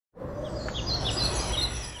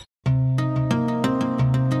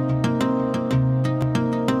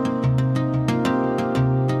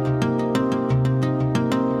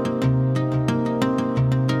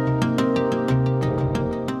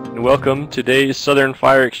welcome to today's Southern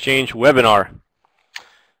Fire Exchange webinar.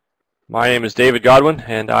 My name is David Godwin,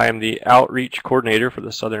 and I am the Outreach Coordinator for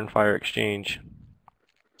the Southern Fire Exchange.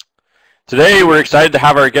 Today, we're excited to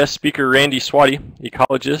have our guest speaker, Randy Swaty,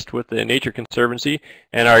 ecologist with the Nature Conservancy,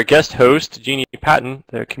 and our guest host, Jeannie Patton,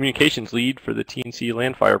 the Communications Lead for the TNC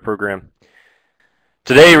LANDFIRE program.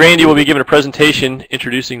 Today, Randy will be giving a presentation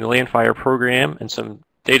introducing the LANDFIRE program and some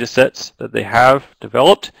data sets that they have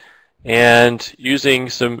developed, and using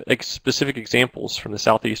some specific examples from the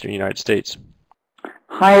Southeastern United States.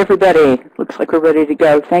 Hi everybody, looks like we're ready to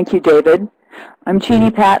go. Thank you, David. I'm Jeannie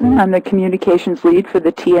Patton. I'm the Communications Lead for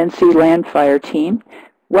the TNC LANDFIRE team.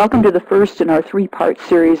 Welcome to the first in our three-part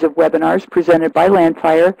series of webinars presented by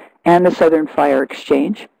LANDFIRE and the Southern Fire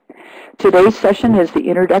Exchange. Today's session is the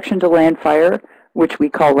Introduction to LANDFIRE, which we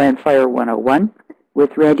call LANDFIRE 101,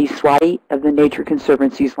 with Randy Swaty of the Nature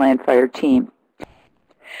Conservancy's LANDFIRE team.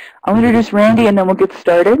 I'll introduce Randy and then we'll get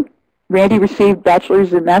started. Randy received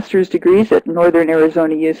bachelor's and master's degrees at Northern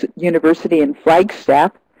Arizona University in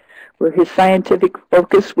Flagstaff, where his scientific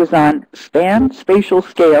focus was on spatial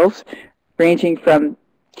scales, ranging from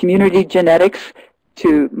community genetics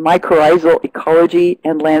to mycorrhizal ecology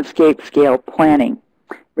and landscape scale planning.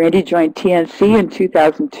 Randy joined TNC in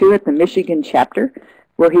 2002 at the Michigan chapter,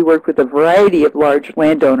 where he worked with a variety of large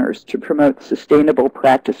landowners to promote sustainable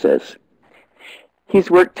practices. He's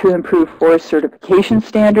worked to improve forest certification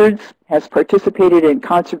standards, has participated in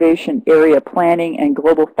conservation area planning and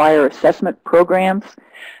global fire assessment programs,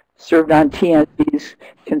 served on TNC's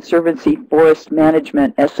Conservancy Forest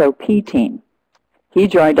Management SOP team. He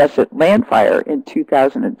joined us at LANDFIRE in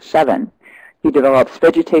 2007. He develops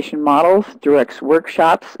vegetation models, directs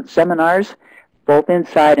workshops and seminars, both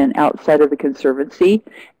inside and outside of the Conservancy,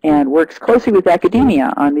 and works closely with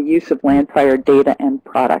academia on the use of LANDFIRE data and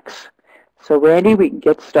products. So Randy, we can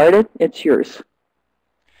get started. It's yours.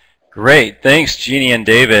 Great. Thanks, Jeannie and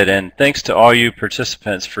David, and thanks to all you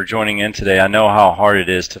participants for joining in today. I know how hard it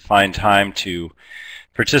is to find time to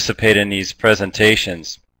participate in these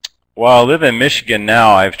presentations. While I live in Michigan now,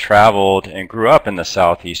 I've traveled and grew up in the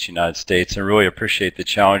Southeast United States and really appreciate the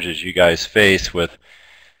challenges you guys face with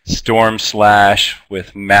storm slash,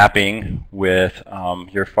 with mapping, with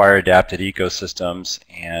your fire-adapted ecosystems,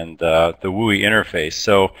 and the WUI interface.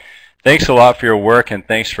 So thanks a lot for your work, and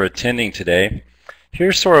thanks for attending today.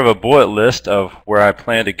 Here's sort of a bullet list of where I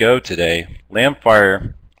plan to go today.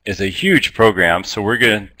 LANDFIRE is a huge program, so we're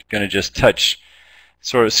going to just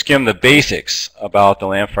sort of skim the basics about the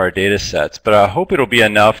LANDFIRE data sets. But I hope it'll be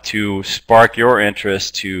enough to spark your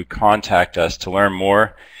interest to contact us to learn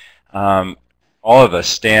more. All of us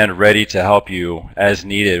stand ready to help you as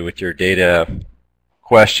needed with your data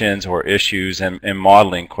questions or issues, and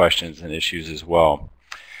modeling questions and issues as well.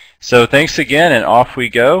 So thanks again, and off we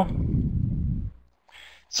go.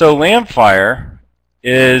 So LANDFIRE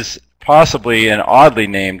is possibly an oddly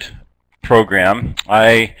named program.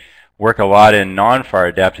 I work a lot in non-fire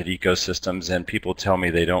adapted ecosystems, and people tell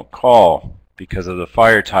me they don't call because of the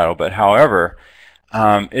fire title. But however,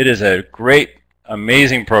 it is a great,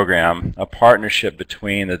 amazing program, a partnership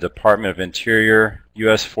between the Department of Interior,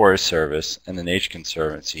 U.S. Forest Service, and the Nature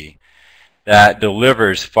Conservancy that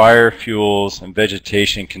delivers fire, fuels, and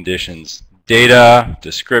vegetation conditions, data,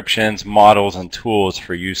 descriptions, models, and tools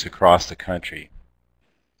for use across the country.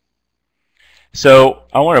 So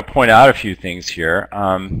I want to point out a few things here.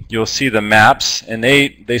 You'll see the maps, and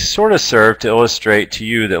they sort of serve to illustrate to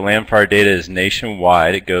you that LANDFIRE data is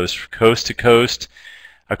nationwide. It goes coast to coast,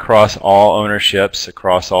 across all ownerships,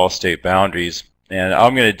 across all state boundaries. And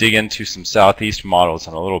I'm going to dig into some Southeast models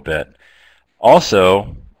in a little bit.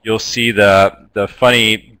 Also, you'll see the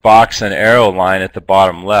funny box and arrow line at the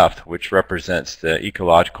bottom left, which represents the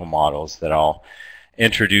ecological models that I'll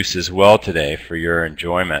introduce as well today for your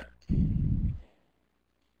enjoyment.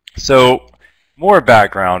 So, more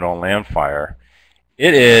background on LANDFIRE.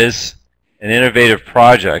 It is an innovative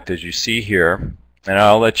project, as you see here, and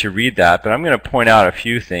I'll let you read that, but I'm going to point out a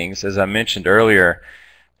few things. As I mentioned earlier,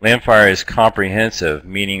 LANDFIRE is comprehensive,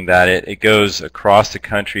 meaning that it goes across the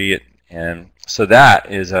country, and so that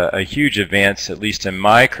is a huge advance, at least in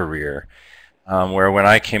my career, where when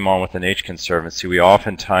I came on with the Nature Conservancy, we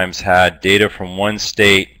oftentimes had data from one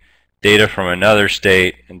state, data from another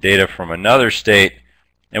state, and data from another state,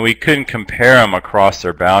 and we couldn't compare them across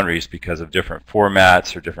their boundaries because of different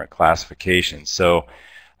formats or different classifications. So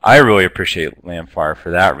I really appreciate LANDFIRE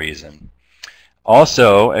for that reason.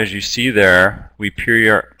 Also, as you see there, we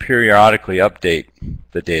periodically update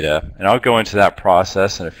the data, and I'll go into that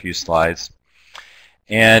process in a few slides.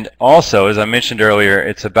 And also, as I mentioned earlier,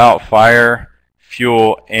 it's about fire,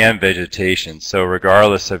 fuel, and vegetation. So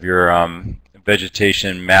regardless of your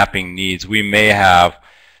vegetation mapping needs, we may have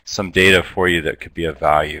some data for you that could be of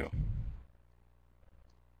value.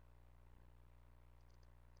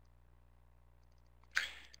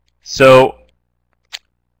 So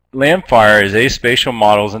LANDFIRE is aspatial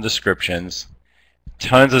models and descriptions,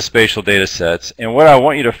 tons of spatial data sets, and what I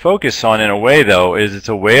want you to focus on in a way though is it's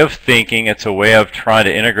a way of thinking, it's a way of trying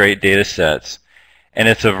to integrate data sets, and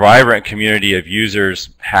it's a vibrant community of users,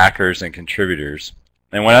 hackers, and contributors.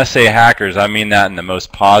 And when I say hackers, I mean that in the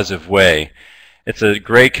most positive way. It's a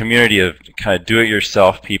great community of kind of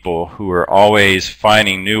do-it-yourself people who are always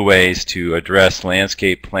finding new ways to address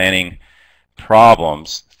landscape planning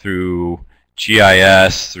problems through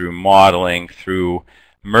GIS, through modeling, through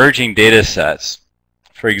merging data sets.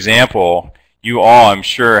 For example, you all, I'm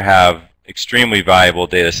sure, have extremely valuable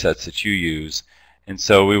data sets that you use, and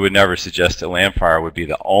so we would never suggest that LANDFIRE would be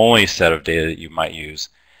the only set of data that you might use.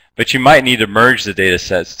 But you might need to merge the data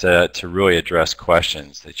sets to really address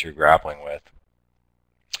questions that you're grappling with.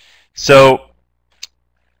 So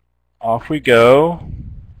off we go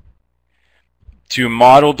to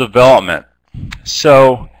model development.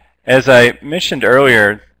 So as I mentioned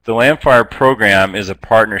earlier, the LANDFIRE program is a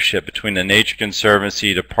partnership between the Nature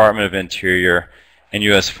Conservancy, Department of Interior, and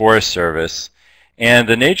U.S. Forest Service. And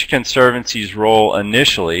the Nature Conservancy's role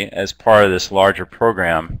initially, as part of this larger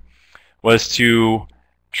program, was to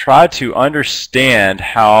try to understand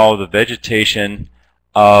how the vegetation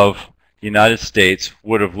of the United States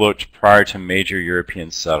would have looked prior to major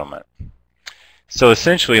European settlement. So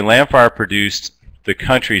essentially, LANDFIRE produced the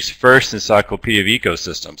country's first encyclopedia of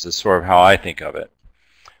ecosystems, is sort of how I think of it.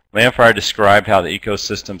 LANDFIRE described how the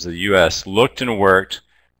ecosystems of the U.S. looked and worked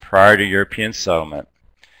prior to European settlement.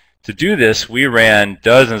 To do this, we ran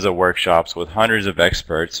dozens of workshops with hundreds of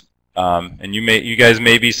experts, and you guys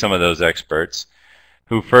may be some of those experts,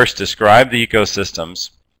 who first described the ecosystems,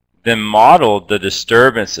 then modeled the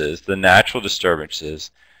disturbances, the natural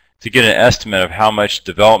disturbances, to get an estimate of how much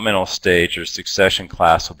developmental stage or succession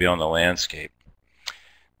class will be on the landscape.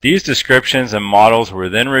 These descriptions and models were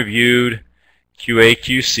then reviewed,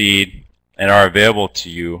 QA/QC'd, and are available to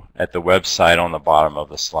you at the website on the bottom of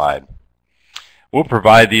the slide. We'll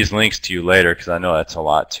provide these links to you later because I know that's a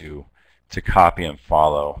lot to copy and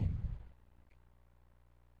follow.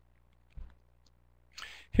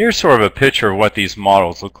 Here's sort of a picture of what these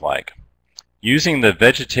models look like. Using the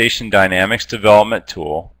Vegetation Dynamics Development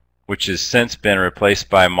tool, which has since been replaced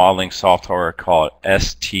by modeling software called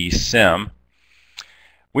STSIM,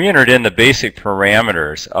 we entered in the basic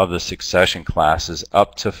parameters of the succession classes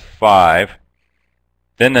up to 5,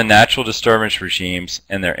 then the natural disturbance regimes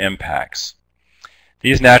and their impacts.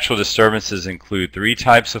 These natural disturbances include 3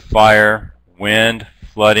 types of fire, wind,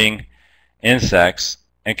 flooding, insects,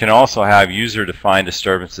 and can also have user-defined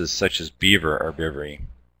disturbances such as beaver or herbivory.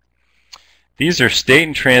 These are state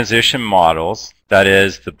and transition models, that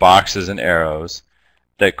is, the boxes and arrows,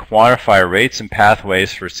 that quantify rates and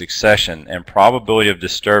pathways for succession and probability of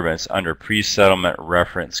disturbance under pre-settlement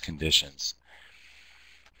reference conditions.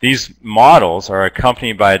 These models are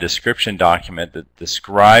accompanied by a description document that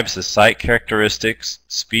describes the site characteristics,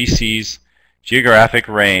 species, geographic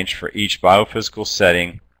range for each biophysical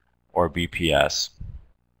setting, or BPS.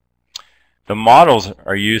 The models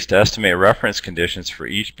are used to estimate reference conditions for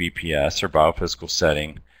each BPS, or biophysical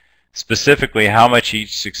setting, specifically how much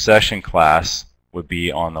each succession class would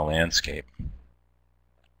be on the landscape.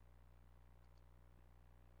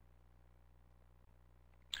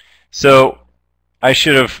 So I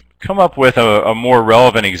should have come up with a more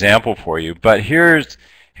relevant example for you, but here's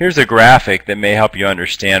a graphic that may help you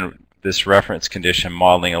understand this reference condition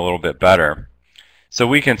modeling a little bit better. So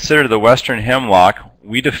we consider the western hemlock.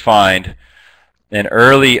 We defined an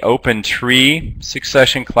early open tree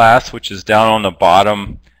succession class, which is down on the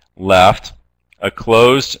bottom left, a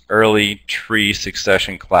closed early tree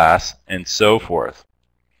succession class, and so forth.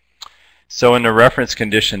 So in the reference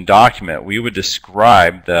condition document, we would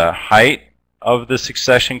describe the height of the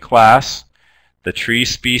succession class, the tree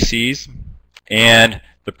species, and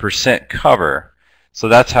the percent cover. So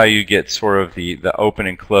that's how you get sort of the open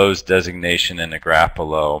and closed designation in the graph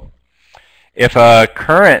below. If a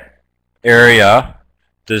current area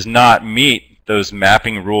does not meet those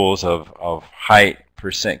mapping rules of height,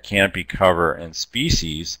 percent canopy cover, and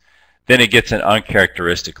species, then it gets an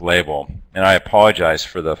uncharacteristic label. And I apologize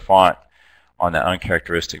for the font on the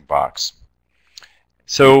uncharacteristic box.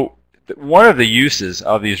 So one of the uses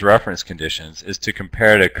of these reference conditions is to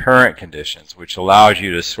compare to current conditions, which allows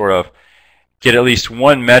you to sort of get at least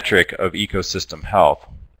one metric of ecosystem health.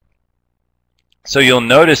 So you'll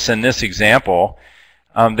notice in this example,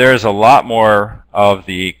 there's a lot more of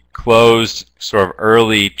the closed sort of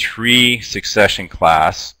early tree succession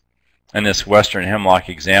class in this western hemlock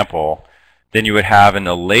example than you would have in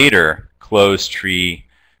the later closed tree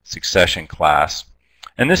succession class.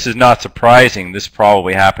 And this is not surprising. This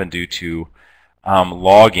probably happened due to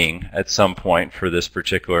logging at some point for this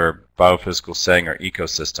particular biophysical setting or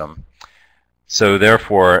ecosystem. So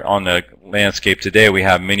therefore, on the landscape today, we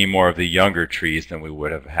have many more of the younger trees than we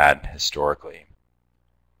would have had historically.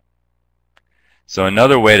 So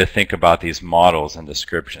another way to think about these models and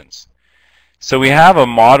descriptions. So we have a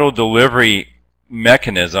model delivery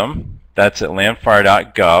mechanism that's at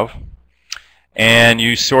landfire.gov, and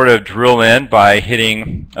you sort of drill in by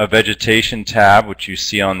hitting a vegetation tab, which you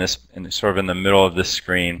see on this, sort of in the middle of this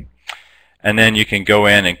screen, and then you can go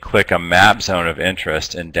in and click a map zone of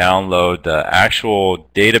interest and download the actual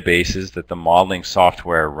databases that the modeling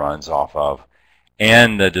software runs off of,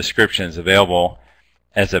 and the descriptions available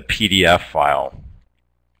as a PDF file.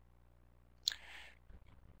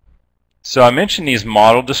 So I mentioned these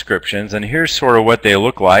model descriptions, and here's sort of what they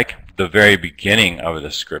look like at the very beginning of a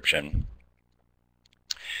description.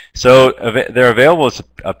 So they're available as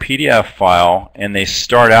a PDF file, and they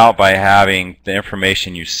start out by having the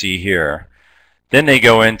information you see here. Then they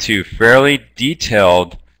go into fairly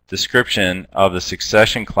detailed description of the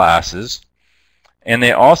succession classes, and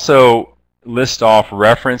they also list off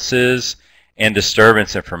references and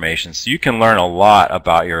disturbance information. So you can learn a lot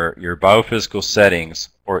about your biophysical settings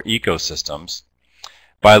or ecosystems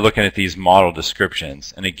by looking at these model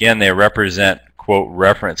descriptions. And again, they represent, quote,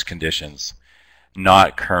 reference conditions,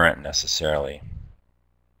 not current necessarily.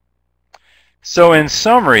 So in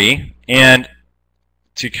summary, and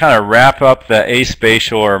to kind of wrap up the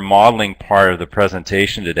aspatial or modeling part of the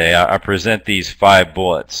presentation today, I present these 5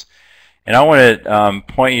 bullets. And I want to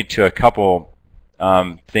point you to a couple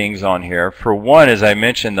things on here. For one, as I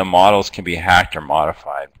mentioned, the models can be hacked or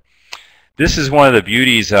modified. This is one of the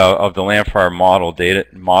beauties of the Landfire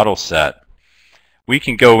model set. We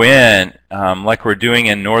can go in, like we're doing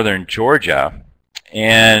in northern Georgia,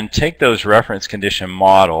 and take those reference condition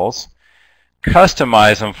models,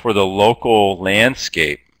 customize them for the local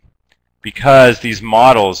landscape, because these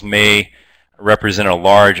models may represent a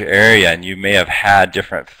large area, and you may have had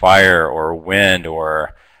different fire or wind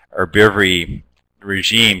or herbivory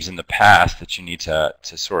regimes in the past that you need to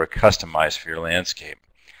sort of customize for your landscape.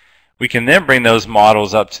 We can then bring those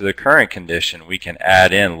models up to the current condition. We can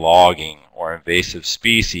add in logging or invasive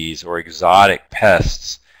species or exotic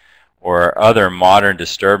pests or other modern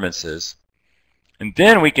disturbances. And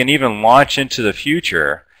then we can even launch into the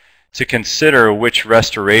future to consider which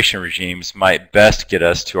restoration regimes might best get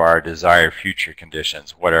us to our desired future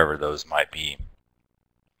conditions, whatever those might be.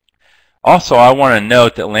 Also, I want to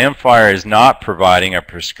note that Landfire is not providing a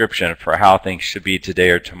prescription for how things should be today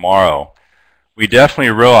or tomorrow. We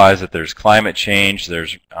definitely realize that there's climate change,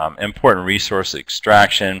 there's important resource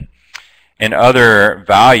extraction, and other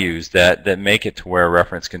values that make it to where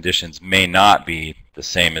reference conditions may not be the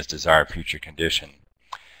same as desired future condition.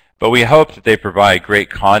 But we hope that they provide great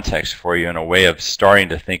context for you and a way of starting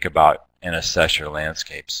to think about and assess your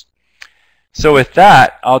landscapes. So with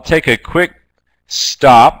that, I'll take a quick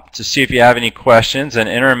stop to see if you have any questions and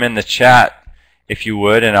enter them in the chat if you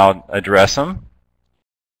would, and I'll address them.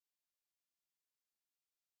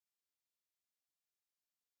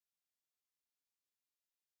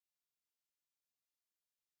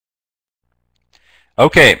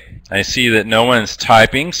 Okay, I see that no one's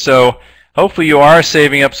typing, so hopefully you are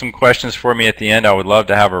saving up some questions for me at the end. I would love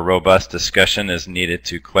to have a robust discussion as needed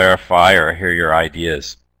to clarify or hear your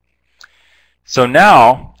ideas. So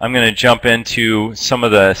now I'm going to jump into some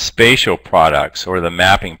of the spatial products or the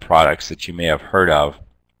mapping products that you may have heard of.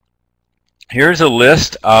 Here's a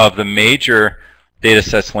list of the major data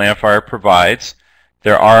sets Landfire provides.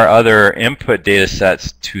 There are other input data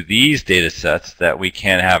sets to these data sets that we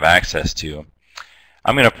can have access to.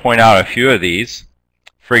 I'm going to point out a few of these.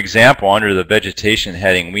 For example, under the vegetation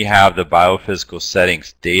heading, we have the biophysical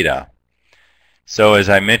settings data. So as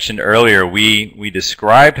I mentioned earlier, we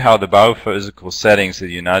described how the biophysical settings of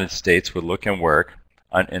the United States would look and work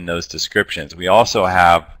in those descriptions. We also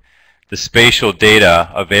have the spatial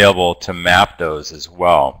data available to map those as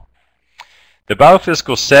well. The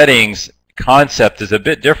biophysical settings concept is a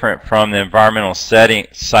bit different from the environmental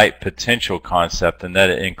site potential concept in that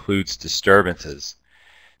it includes disturbances.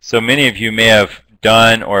 So many of you may have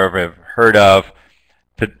done or have heard of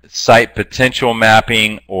site potential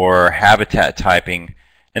mapping or habitat typing,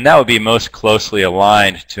 and that would be most closely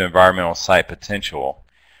aligned to environmental site potential.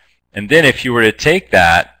 And then if you were to take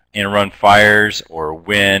that and run fires or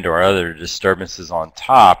wind or other disturbances on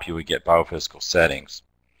top, you would get biophysical settings.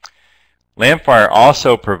 LANDFIRE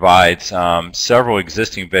also provides several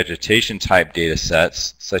existing vegetation type data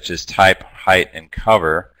sets, such as type, height, and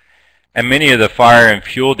cover, and many of the fire and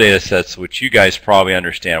fuel data sets, which you guys probably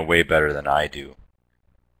understand way better than I do.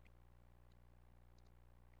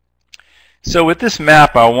 So with this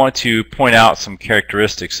map, I want to point out some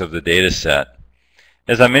characteristics of the data set.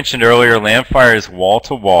 As I mentioned earlier, LANDFIRE is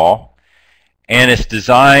wall-to-wall, and it's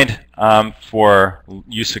designed for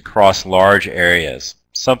use across large areas.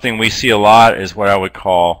 Something we see a lot is what I would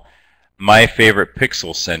call my favorite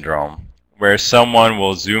pixel syndrome, where someone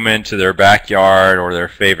will zoom into their backyard or their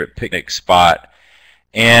favorite picnic spot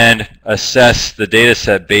and assess the data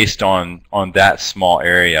set based on that small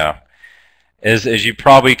area. As you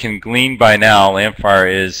probably can glean by now, LANDFIRE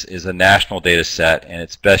is a national data set, and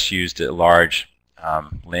it's best used at large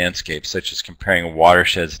landscapes, such as comparing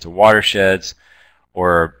watersheds to watersheds,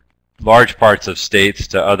 or large parts of states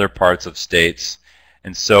to other parts of states,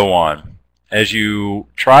 and so on. As you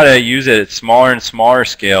try to use it at smaller and smaller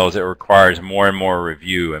scales, it requires more and more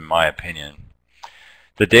review, in my opinion.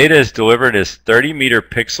 The data is delivered as 30-meter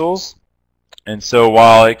pixels, and so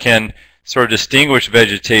while it can sort of distinguish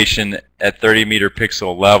vegetation at 30-meter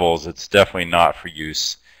pixel levels, it's definitely not for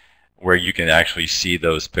use where you can actually see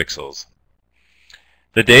those pixels.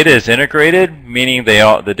 The data is integrated, meaning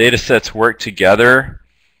the data sets work together.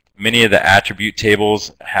 Many of the attribute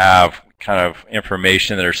tables have kind of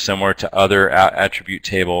information that are similar to other attribute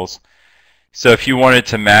tables. So if you wanted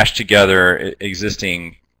to mash together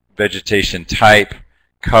existing vegetation type,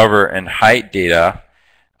 cover, and height data,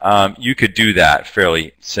 you could do that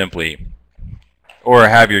fairly simply, or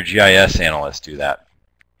have your GIS analyst do that,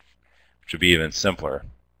 which would be even simpler.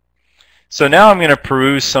 So now I'm going to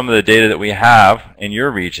peruse some of the data that we have in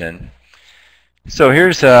your region. So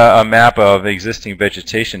here's a map of existing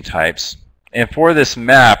vegetation types. And for this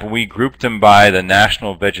map, we grouped them by the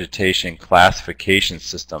National Vegetation Classification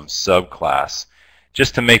System subclass,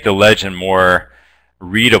 just to make the legend more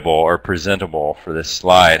readable or presentable for this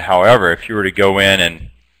slide. However, if you were to go in and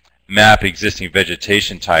map existing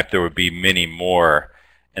vegetation type, there would be many more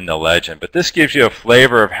in the legend. But this gives you a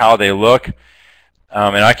flavor of how they look.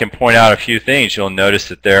 And I can point out a few things. You'll notice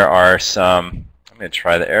that there are some, I'm going to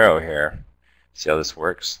try the arrow here, see how this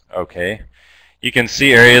works. Okay. You can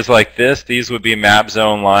see areas like this. These would be map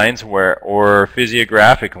zone lines or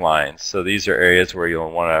physiographic lines. So these are areas where you'll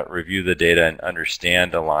want to review the data and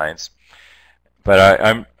understand the lines.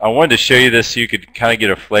 But I wanted to show you this so you could kind of get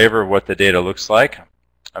a flavor of what the data looks like.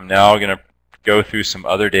 I'm now going to go through some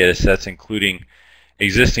other data sets, including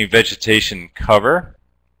existing vegetation cover.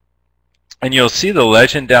 And you'll see the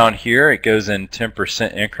legend down here. It goes in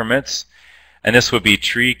 10% increments. And this would be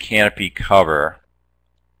tree canopy cover.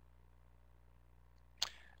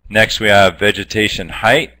 Next we have vegetation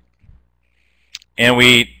height. And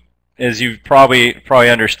we, as you've probably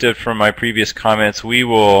understood from my previous comments, we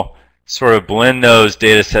will sort of blend those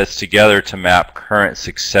data sets together to map current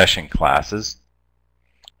succession classes,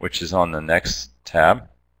 which is on the next tab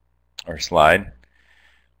or slide.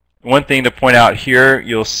 One thing to point out here,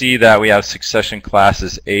 you'll see that we have succession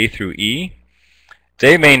classes A through E.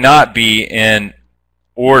 They may not be in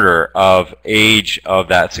order of age of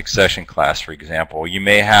that succession class, for example. You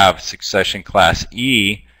may have succession class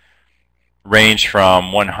E range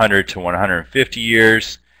from 100 to 150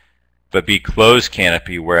 years, but be closed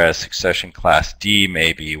canopy, whereas succession class D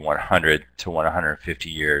may be 100 to 150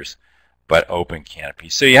 years, but open canopy.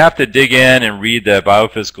 So you have to dig in and read the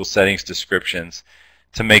biophysical settings descriptions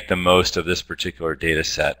to make the most of this particular data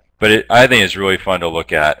set. But I think it's really fun to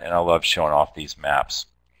look at, and I love showing off these maps.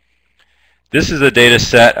 This is a data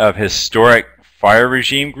set of historic fire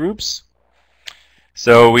regime groups.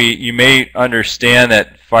 So you may understand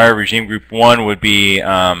that fire regime group 1 would be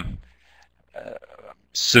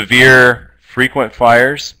severe frequent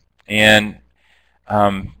fires, and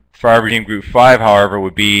fire regime group 5, however,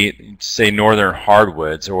 would be, say, northern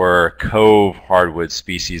hardwoods or cove hardwood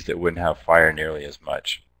species that wouldn't have fire nearly as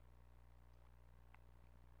much.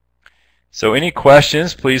 So any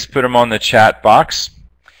questions, please put them on the chat box.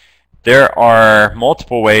 There are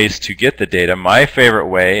multiple ways to get the data. My favorite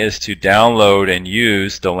way is to download and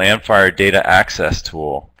use the LANDFIRE Data Access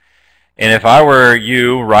tool. And if I were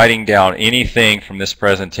you writing down anything from this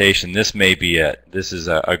presentation, this may be it. This is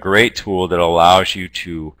a great tool that allows you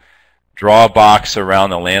to draw a box around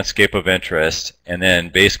the landscape of interest and then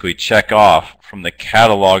basically check off from the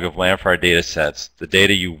catalog of LANDFIRE data sets the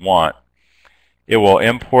data you want. It will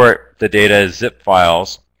import the data as zip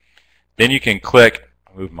files. Then you can click,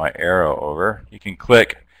 move my arrow over, you can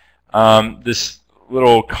click this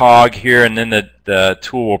little cog here, and then the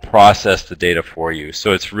tool will process the data for you.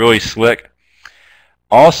 So it's really slick.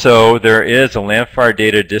 Also, there is a landfire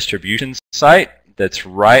data distribution site that's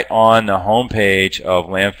right on the homepage of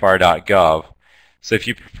landfire.gov. So if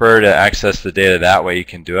you prefer to access the data that way, you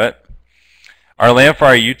can do it. Our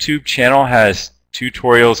Landfire YouTube channel has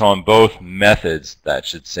tutorials on both methods, that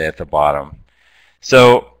should say at the bottom.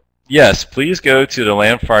 So yes, please go to the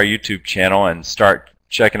Landfire YouTube channel and start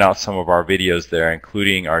checking out some of our videos there,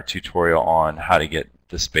 including our tutorial on how to get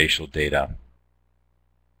the spatial data.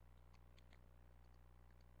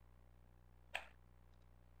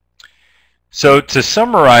 So to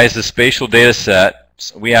summarize the spatial data set,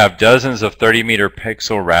 we have dozens of 30-meter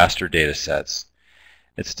pixel raster data sets.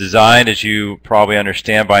 It's designed, as you probably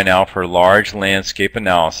understand by now, for large landscape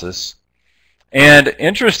analysis. And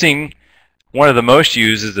interesting, one of the most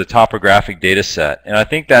used is the topographic data set. And I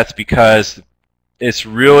think that's because it's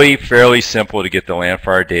really fairly simple to get the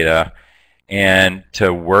landfire data and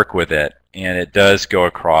to work with it. And it does go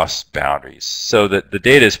across boundaries. So the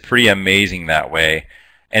data is pretty amazing that way.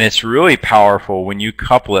 And it's really powerful when you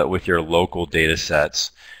couple it with your local data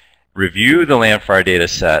sets. Review the landfire data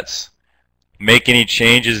sets, make any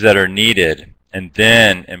changes that are needed, and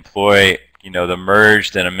then employ the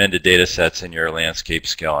merged and amended data sets in your landscape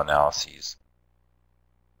scale analyses.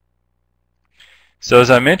 So as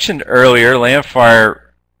I mentioned earlier,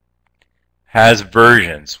 Landfire has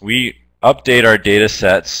versions. We update our data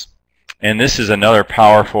sets, and this is another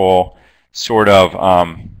powerful sort of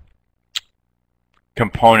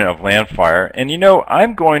component of Landfire. And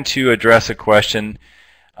I'm going to address a question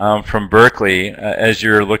from Berkeley as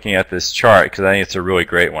you're looking at this chart, because I think it's a really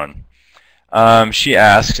great one. She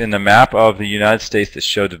asks, in the map of the United States that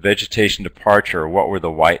showed the vegetation departure, what were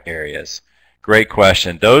the white areas? Great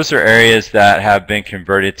question. Those are areas that have been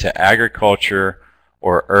converted to agriculture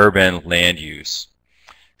or urban land use.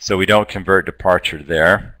 So we don't convert departure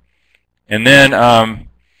there. And then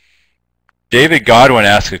David Godwin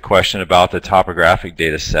asked a question about the topographic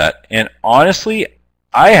data set. And honestly,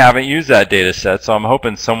 I haven't used that data set, so I'm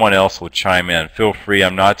hoping someone else will chime in. Feel free.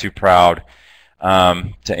 I'm not too proud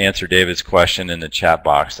to answer David's question in the chat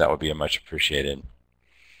box. That would be much appreciated.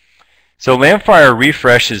 So Landfire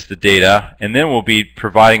refreshes the data, and then we'll be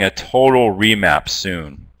providing a total remap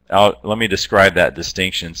soon. Let me describe that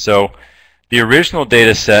distinction. So the original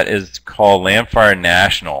data set is called Landfire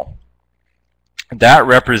National. That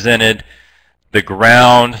represented the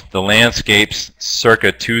ground, the landscapes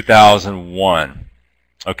circa 2001.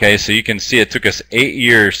 Okay, so you can see it took us 8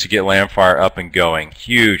 years to get Landfire up and going.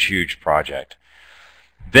 Huge, huge project.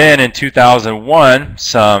 Then in 2001,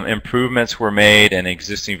 some improvements were made and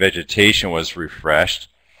existing vegetation was refreshed.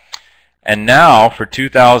 And now for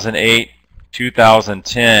 2008,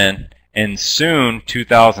 2010, and soon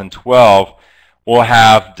 2012, we'll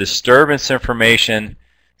have disturbance information,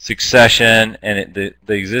 succession, and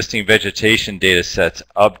the existing vegetation data sets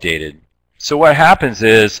updated. So what happens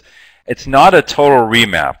is, it's not a total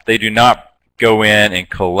remap. They do not go in and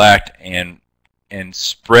collect and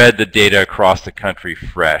spread the data across the country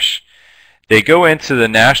fresh. They go into the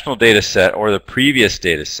national data set or the previous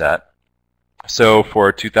data set. So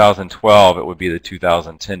for 2012, it would be the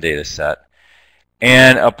 2010 data set,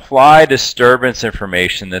 and apply disturbance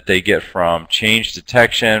information that they get from change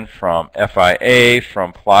detection, from FIA,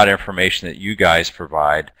 from plot information that you guys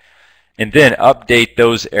provide, and then update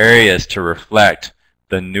those areas to reflect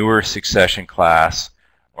the newer succession class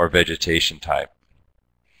or vegetation type.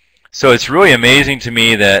 So it's really amazing to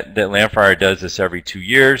me that Landfire does this every 2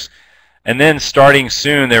 years. And then starting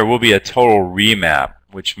soon, there will be a total remap,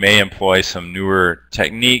 which may employ some newer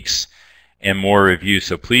techniques and more reviews.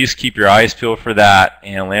 So please keep your eyes peeled for that.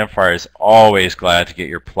 And Landfire is always glad to get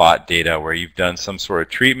your plot data where you've done some sort of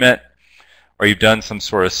treatment or you've done some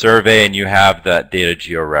sort of survey and you have that data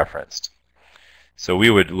geo-referenced. So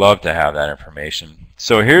we would love to have that information.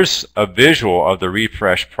 So here's a visual of the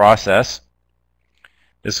refresh process.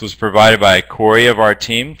 This was provided by Corey of our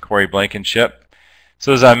team, Corey Blankenship.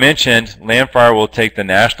 So as I mentioned, Landfire will take the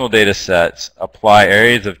national data sets, apply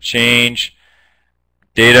areas of change,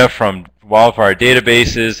 data from wildfire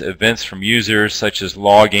databases, events from users such as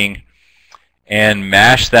logging, and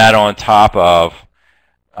mash that on top of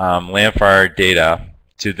Landfire data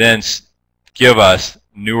to then give us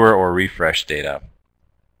newer or refreshed data.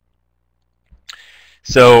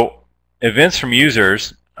 So events from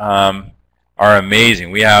users are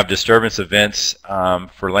amazing. We have disturbance events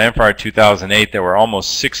for Landfire 2008 that were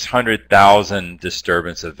almost 600,000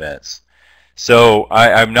 disturbance events. So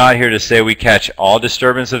I'm not here to say we catch all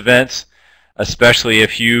disturbance events, especially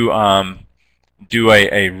if you do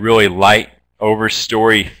a really light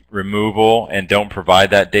overstory removal and don't provide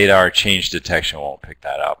that data. Our change detection won't pick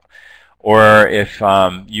that up. or if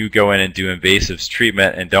you go in and do invasives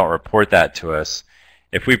treatment and don't report that to us,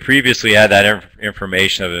 if we previously had that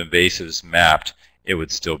information of invasives mapped, it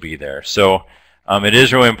would still be there. So it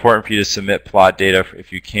is really important for you to submit plot data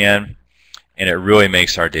if you can, and it really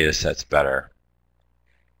makes our data sets better.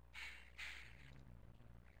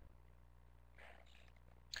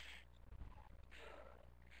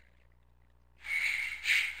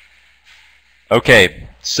 Okay,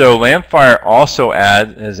 so LANDFIRE also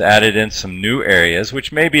has added in some new areas,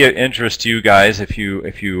 which may be of interest to you guys if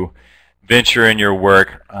you venture in your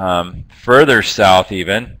work further south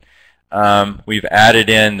even. We've added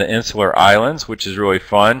in the insular islands, which is really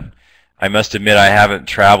fun. I must admit I haven't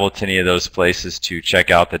traveled to any of those places to check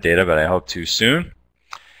out the data, but I hope to soon.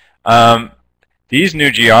 These new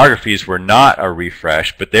geographies were not a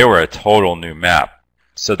refresh, but they were a total new map.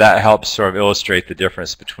 So that helps sort of illustrate the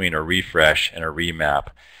difference between a refresh and a remap.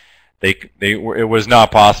 It was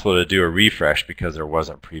not possible to do a refresh because there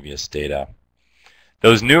wasn't previous data.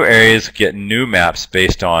 Those new areas get new maps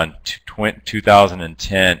based on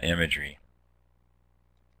 2010 imagery.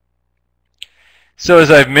 So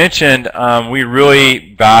as I've mentioned, we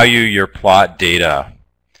really value your plot data.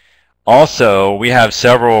 Also, we have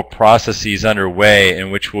several processes underway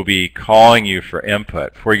in which we'll be calling you for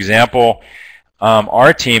input. For example,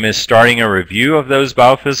 our team is starting a review of those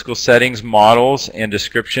biophysical settings models and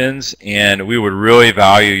descriptions, and we would really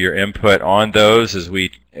value your input on those as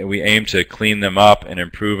we aim to clean them up and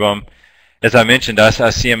improve them. As I mentioned, I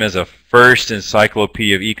see them as a first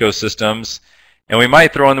encyclopedia of ecosystems, and we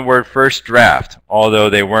might throw in the word first draft, although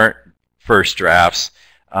they weren't first drafts.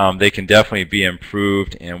 They can definitely be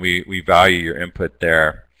improved, and we value your input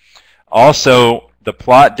there. Also, the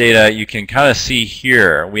plot data you can kind of see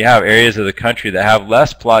here. We have areas of the country that have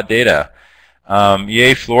less plot data.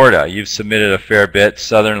 Yay, Florida, you've submitted a fair bit,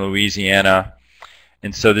 southern Louisiana,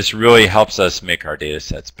 and so this really helps us make our data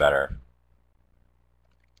sets better.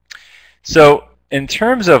 So in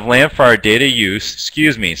terms of LANDFIRE data use,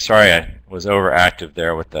 excuse me, sorry I was overactive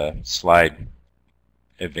there with the slide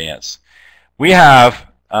advance. We have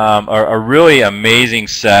a really amazing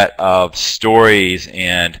set of stories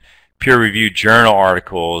and peer-reviewed journal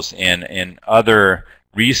articles and other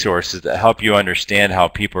resources that help you understand how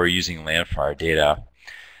people are using LANDFIRE data.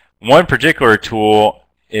 One particular tool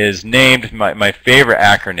is named, my favorite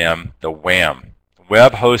acronym, the WHAM,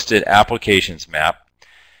 Web Hosted Applications Map,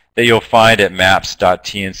 that you'll find at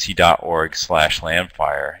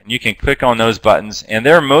maps.tnc.org/LANDFIRE. And you can click on those buttons, and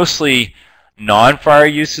they're mostly non-fire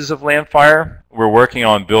uses of LANDFIRE. We're working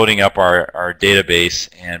on building up our database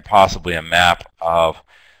and possibly a map of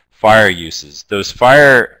fire uses. Those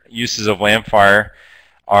fire uses of LANDFIRE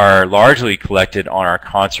are largely collected on our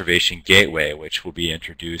Conservation Gateway, which will be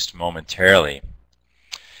introduced momentarily.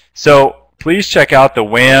 So please check out the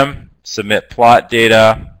WHAM, submit plot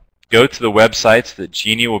data, go to the websites that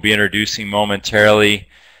Jeannie will be introducing momentarily,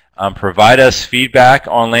 provide us feedback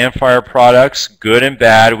on LANDFIRE products, good and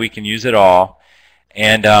bad, we can use it all,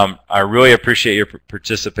 and I really appreciate your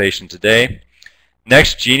participation today.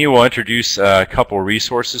 Next, Jeannie will introduce a couple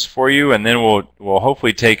resources for you, and then we'll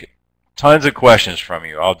hopefully take tons of questions from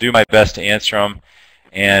you. I'll do my best to answer them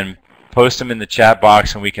and post them in the chat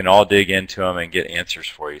box, and we can all dig into them and get answers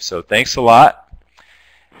for you. So thanks a lot.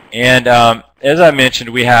 And as I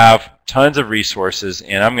mentioned, we have tons of resources,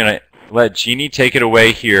 and I'm going to let Jeannie take it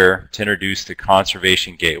away here to introduce the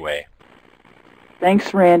Conservation Gateway.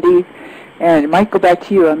 Thanks, Randy. And it might go back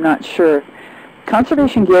to you, I'm not sure.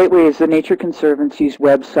 Conservation Gateway is the Nature Conservancy's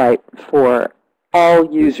website for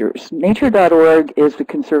all users. Nature.org is the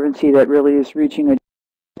Conservancy that really is reaching a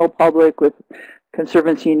general public with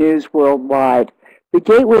Conservancy news worldwide. The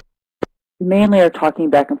Gateway mainly are talking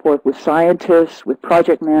back and forth with scientists, with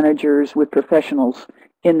project managers, with professionals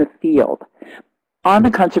in the field. On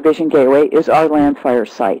the Conservation Gateway is our LANDFIRE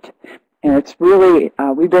site. And it's really,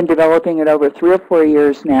 we've been developing it over 3 or 4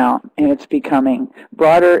 years now, and it's becoming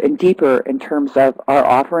broader and deeper in terms of our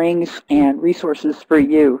offerings and resources for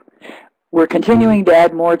you. We're continuing to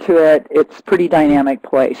add more to it. It's a pretty dynamic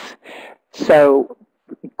place. So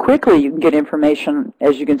quickly you can get information,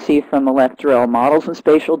 as you can see from the left drill, models and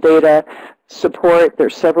spatial data, support.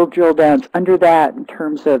 There's several drill downs under that in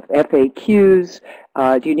terms of FAQs.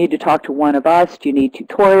 Do you need to talk to one of us? Do you need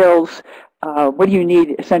tutorials? What do you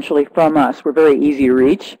need essentially from us? We're very easy to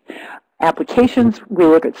reach. Applications, we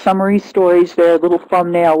look at summary stories there, little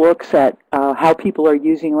thumbnail looks at how people are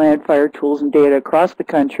using LANDFIRE tools and data across the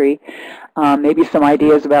country, maybe some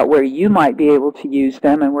ideas about where you might be able to use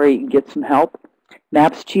them and where you can get some help.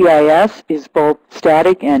 Maps GIS is both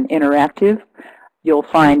static and interactive. You'll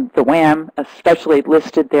find the WHAM especially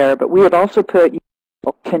listed there, but we have also put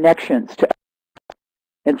connections to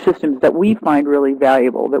and systems that we find really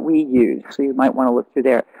valuable that we use. So you might want to look through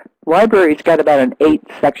there. Library's got about an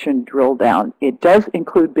 8-section drill down. It does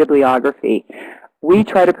include bibliography. We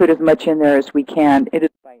try to put as much in there as we can. It is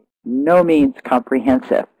by no means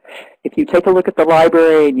comprehensive. If you take a look at the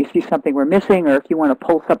library and you see something we're missing, or if you want to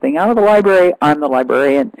pull something out of the library, I'm the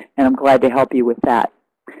librarian, and I'm glad to help you with that.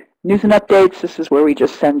 News and updates, this is where we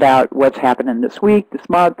just send out what's happening this week, this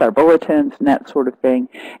month, our bulletins, and that sort of thing.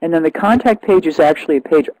 And then the contact page is actually a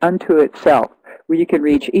page unto itself, where you can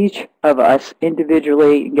reach each of us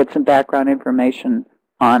individually and get some background information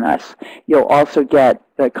on us. You'll also get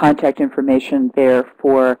the contact information there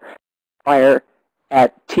for fire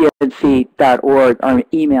at tnc.org, our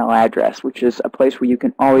email address, which is a place where you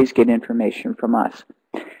can always get information from us.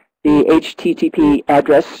 The HTTP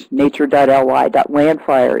address,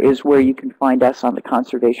 nature.ly.landfire, is where you can find us on the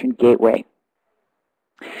Conservation Gateway.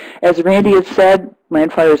 As Randy has said,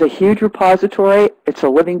 Landfire is a huge repository. It's a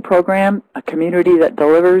living program, a community that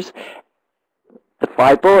delivers the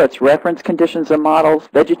 5 bullets: reference, conditions, and models,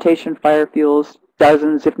 vegetation, fire fuels,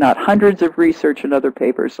 dozens, if not hundreds, of research and other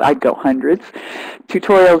papers. I'd go hundreds.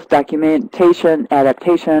 Tutorials, documentation,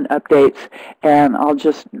 adaptation, updates, and I'll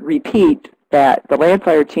just repeat that the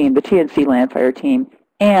Landfire team, the TNC Landfire team,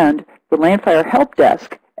 and the Landfire Help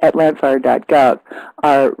Desk at landfire.gov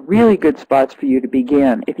are really good spots for you to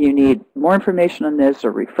begin. If you need more information on this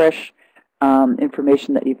or refresh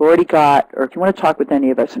information that you've already got, or if you want to talk with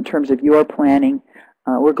any of us in terms of your planning,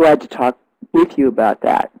 we're glad to talk with you about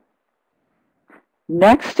that.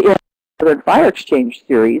 Next, in the Fire Exchange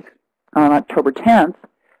series on October 10th,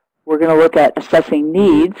 we're going to look at assessing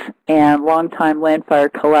needs, and longtime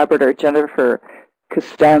Landfire collaborator Jennifer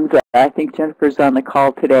Costanza, I think Jennifer's on the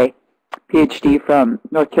call today, PhD from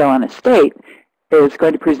North Carolina State, is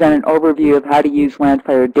going to present an overview of how to use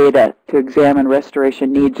Landfire data to examine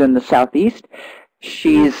restoration needs in the Southeast.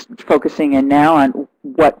 She's focusing in now on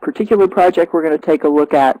what particular project we're going to take a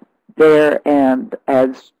look at there, and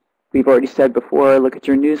as we've already said before, look at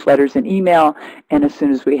your newsletters and email, and as soon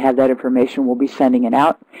as we have that information, we'll be sending it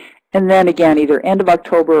out. And then again, either end of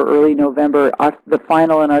October or early November, the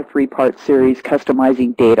final in our 3-part series,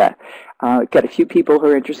 Customizing Data. We've got a few people who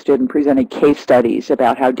are interested in presenting case studies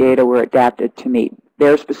about how data were adapted to meet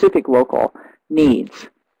their specific local needs.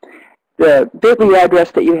 The bit.ly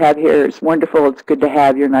address that you have here is wonderful. It's good to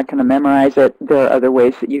have. You're not going to memorize it. There are other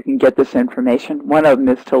ways that you can get this information. One of them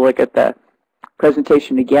is to look at the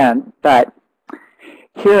presentation again, but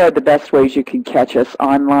here are the best ways you can catch us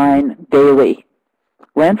online daily.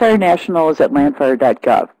 Landfire National is at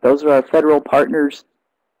landfire.gov. Those are our federal partners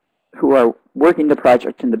who are working the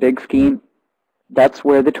project in the big scheme. That's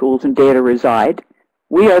where the tools and data reside.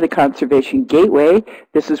 We are the Conservation Gateway.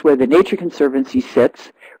 This is where the Nature Conservancy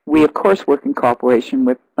sits. We, of course, work in cooperation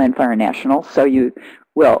with Landfire National, so you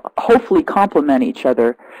will hopefully complement each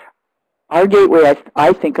other. Our gateway,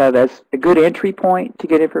 I think of as a good entry point to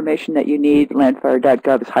get information that you need.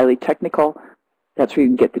 Landfire.gov is highly technical. That's where you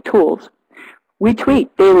can get the tools. We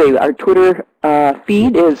tweet daily. Our Twitter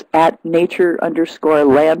feed is at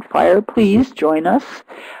nature_landfire. Please join us.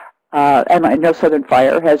 And I know Southern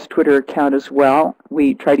Fire has a Twitter account as well.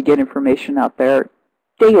 We try to get information out there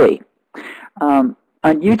daily. On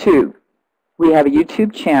YouTube, we have a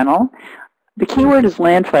YouTube channel. The keyword is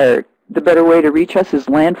Landfire. The better way to reach us is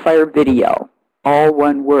Landfire Video, all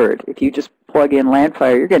one word. If you just plug in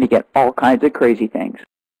Landfire, you're going to get all kinds of crazy things.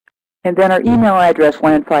 And then our email address,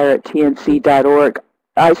 landfire@tnc.org.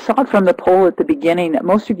 I saw from the poll at the beginning that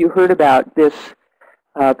most of you heard about this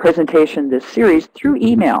presentation, this series, through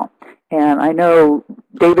email. And I know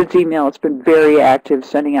David's email has been very active,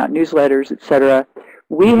 sending out newsletters, etc.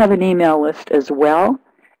 We have an email list as well.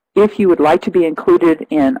 If you would like to be included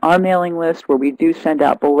in our mailing list, where we do send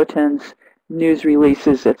out bulletins, news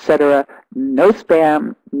releases, etc., no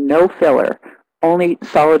spam, no filler, only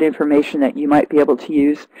solid information that you might be able to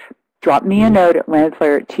use, drop me a note at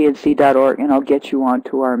landfire@tnc.org and I'll get you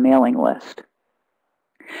onto our mailing list.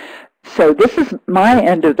 So this is my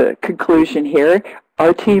end of the conclusion here.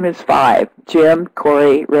 Our team is 5, Jim,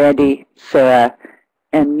 Corey, Randy, Sarah,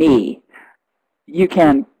 and me. You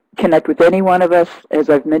can connect with any one of us, as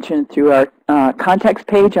I've mentioned, through our contacts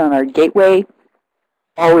page on our gateway,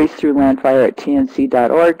 always through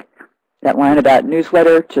landfire@tnc.org. That line about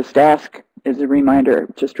newsletter, just ask, as a reminder.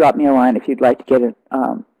 Just drop me a line if you'd like to get it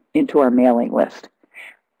into our mailing list.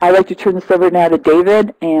 I'd like to turn this over now to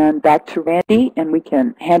David and back to Randy, and we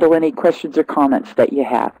can handle any questions or comments that you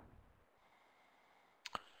have.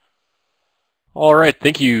 All right,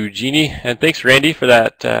 thank you, Jeannie, and thanks, Randy, for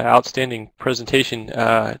that outstanding presentation.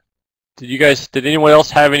 Did anyone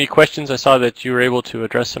else have any questions? I saw that you were able to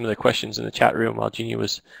address some of the questions in the chat room while Jeannie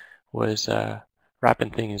was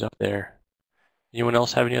wrapping things up there. Anyone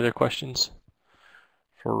else have any other questions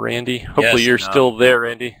for Randy? Hopefully you're still there,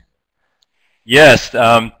 Randy. Yes.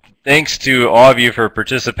 Thanks to all of you for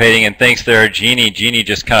participating, and thanks there, Jeannie. Jeannie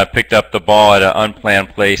just kind of picked up the ball at an unplanned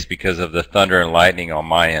place because of the thunder and lightning on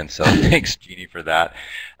my end, so thanks, Jeannie, for that.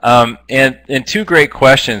 And two great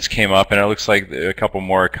questions came up, and it looks like a couple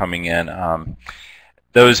more are coming in.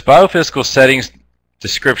 Those biophysical settings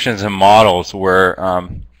descriptions and models were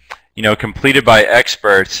completed by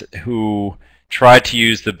experts who tried to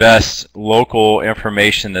use the best local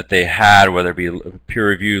information that they had, whether it be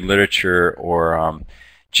peer-reviewed literature or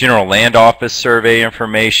General Land Office survey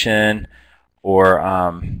information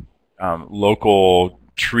or local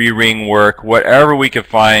tree ring work, whatever we could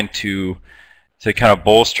find to kind of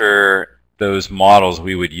bolster those models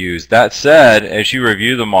we would use. That said, as you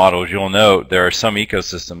review the models, you'll note there are some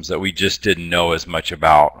ecosystems that we just didn't know as much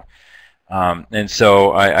about. And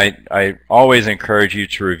so I always encourage you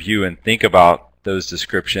to review and think about those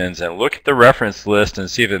descriptions and look at the reference list and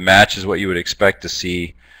see if it matches what you would expect to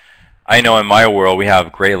see. I know in my world we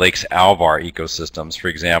have Great Lakes alvar ecosystems, for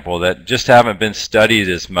example, that just haven't been studied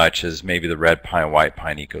as much as maybe the red pine, white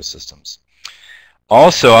pine ecosystems.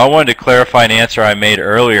 Also, I wanted to clarify an answer I made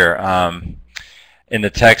earlier in the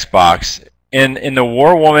text box. In the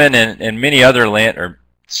War Woman and many other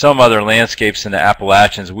some other landscapes in the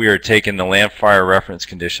Appalachians, we are taking the landfire reference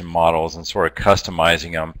condition models and sort of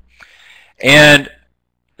customizing them. And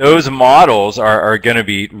those models are going to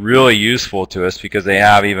be really useful to us because they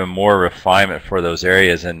have even more refinement for those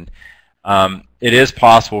areas. And it is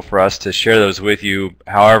possible for us to share those with you.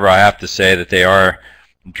 However, I have to say that they are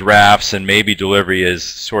drafts, and maybe delivery is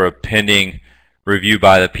sort of pending review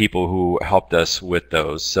by the people who helped us with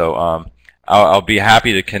those. So I'll be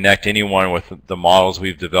happy to connect anyone with the models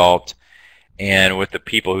we've developed and with the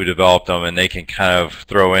people who developed them, and they can kind of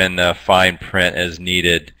throw in the fine print as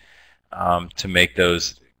needed to make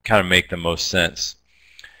those kind of make the most sense.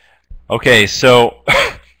 Okay, so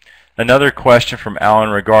another question from Alan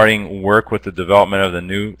regarding work with the development of the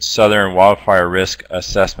new Southern Wildfire Risk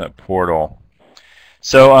Assessment Portal.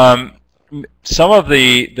 So some of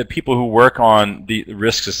the people who work on the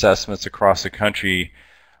risk assessments across the country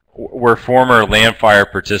were former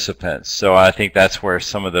landfire participants. So I think that's where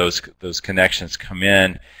some of those connections come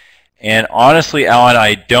in. And honestly, Alan,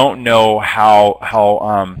 I don't know how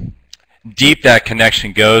deep that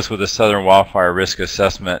connection goes with the Southern Wildfire Risk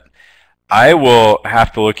Assessment. I will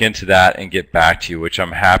have to look into that and get back to you, which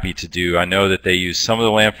I'm happy to do. I know that they use some of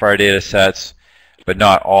the landfire data sets, but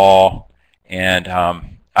not all. And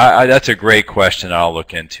that's a great question I'll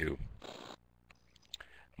look into.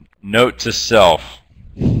 Note to self.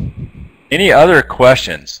 Any other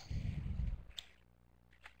questions?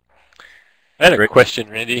 I had a question,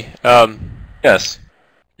 Randy. Yes.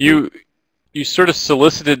 You sort of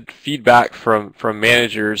solicited feedback from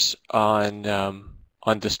managers on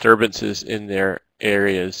disturbances in their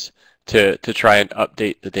areas to try and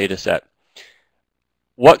update the data set.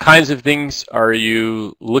 What kinds of things are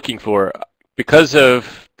you looking for? Because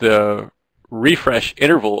of the refresh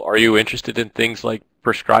interval, are you interested in things like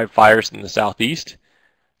prescribed fires in the Southeast?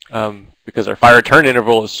 Because our fire return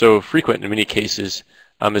interval is so frequent in many cases.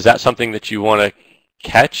 Is that something that you want to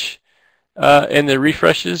catch in the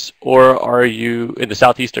refreshes, or are you in the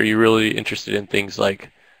Southeast? Are you really interested in things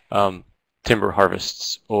like timber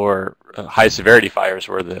harvests or high severity fires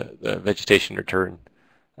where the vegetation return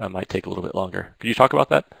might take a little bit longer? Could you talk about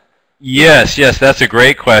that? Yes, that's a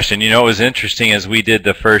great question. You know, it was interesting as we did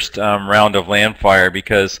the first round of landfire,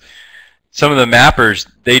 because some of the mappers,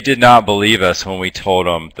 they did not believe us when we told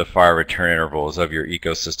them the fire return intervals of your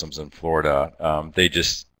ecosystems in Florida.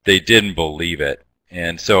 They didn't believe it.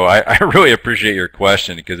 And so I really appreciate your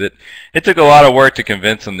question, because it took a lot of work to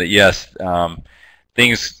convince them that yes,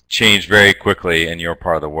 things change very quickly in your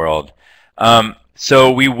part of the world.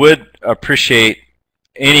 So we would appreciate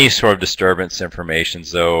any sort of disturbance information.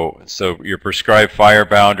 So your prescribed fire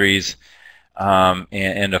boundaries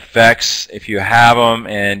and effects, if you have them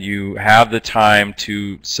and you have the time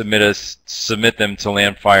to submit them to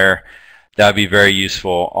Landfire, that'd be very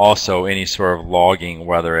useful. Also, any sort of logging,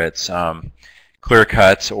 whether it's clear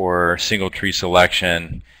cuts or single tree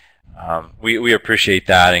selection, we appreciate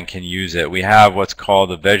that and can use it. We have what's called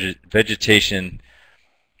the vegetation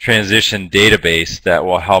transition database that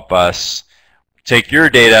will help us take your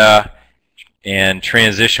data and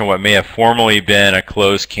transition what may have formerly been a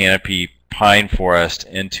closed canopy pine forest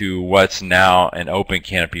into what's now an open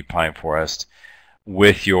canopy pine forest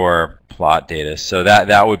with your plot data. So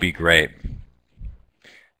that would be great.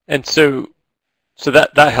 And so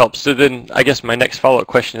that helps. So then I guess my next follow-up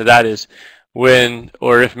question to that is, when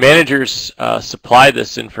or if managers supply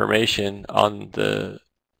this information on the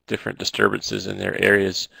different disturbances in their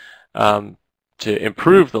areas to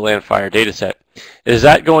improve the LANDFIRE data set, is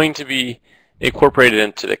that going to be incorporated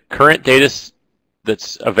into the current data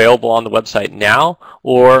that's available on the website now,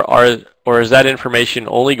 or is that information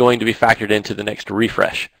only going to be factored into the next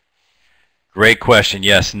refresh? Great question.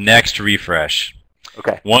 Yes, next refresh.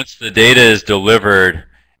 Okay. Once the data is delivered,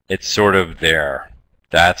 it's sort of there.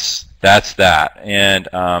 That's that, and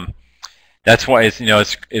that's why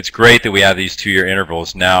it's great that we have these 2-year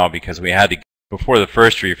intervals now, because we had to, before the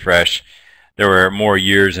first refresh, there were more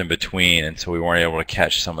years in between, and so we weren't able to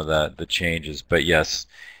catch some of the changes. But yes,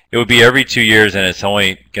 it would be every 2 years, and it's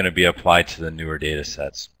only going to be applied to the newer data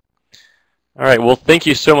sets. All right. Well, thank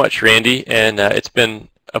you so much, Randy, and it's been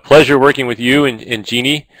a pleasure working with you and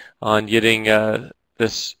Jeannie on getting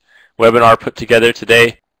this webinar put together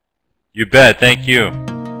today. You bet. Thank you.